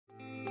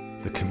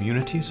The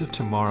communities of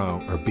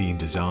tomorrow are being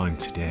designed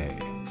today.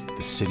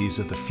 The cities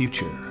of the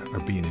future are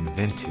being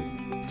invented,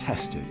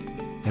 tested,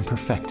 and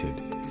perfected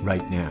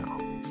right now.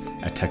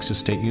 At Texas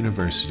State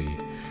University,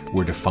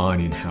 we're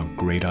defining how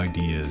great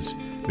ideas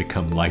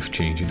become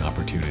life-changing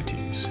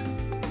opportunities.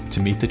 To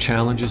meet the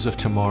challenges of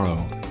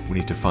tomorrow, we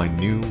need to find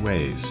new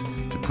ways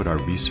to put our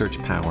research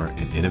power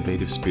and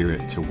innovative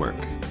spirit to work.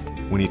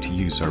 We need to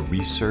use our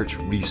research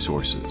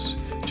resources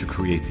to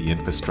create the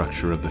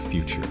infrastructure of the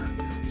future,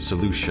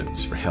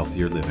 solutions for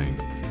healthier living,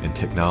 and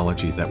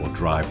technology that will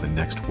drive the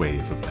next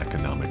wave of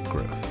economic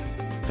growth.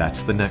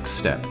 That's the next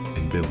step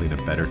in building a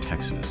better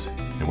Texas,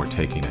 and we're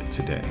taking it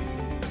today.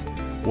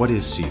 What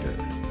is CIEDAR?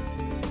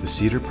 The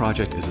CIEDAR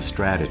project is a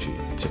strategy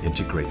to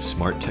integrate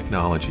smart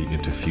technology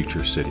into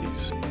future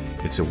cities.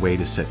 It's a way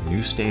to set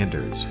new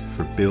standards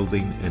for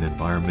building and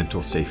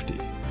environmental safety,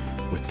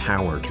 with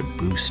power to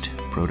boost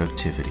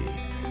productivity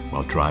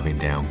while driving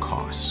down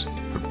costs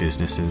for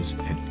businesses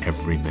and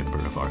every member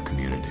of our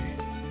community.